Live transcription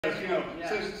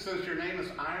Since your name is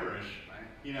Irish,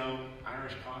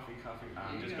 Irish coffee.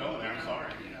 I'm just going there. I'm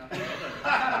sorry.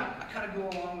 I kind of go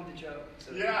along with the joke.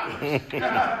 So. Yeah,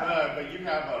 but you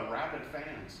have rabid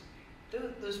fans.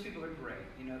 Those people are great.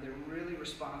 They're really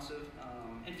responsive.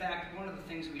 In fact, one of the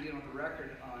things that we did on the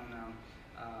record on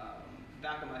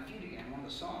Back on My Feet Again, one of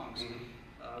the songs,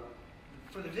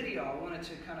 for the video, I wanted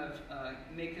to kind of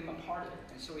make them a part of it.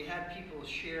 And so we had people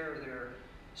share their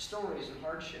stories of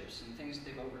hardships and things that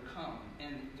they've overcome,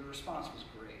 and the response was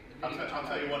great. I'll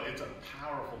tell you what, it's a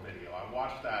powerful video. I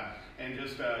watched that, and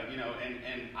just,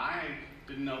 and I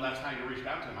didn't know that's how you reached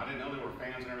out to them. I didn't know they were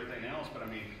fans and everything else, but I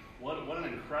mean, what an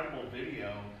incredible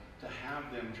video to have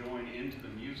them join into the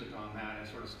music on that and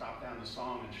sort of stop down the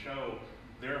song and show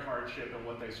their hardship and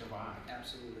what they survived.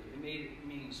 Absolutely. It made it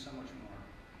mean so much more.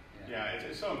 Yeah,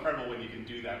 it's so incredible when you can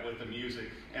do that with the music.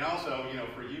 And also,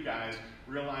 for you guys,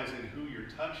 realizing who you're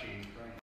touching. Right.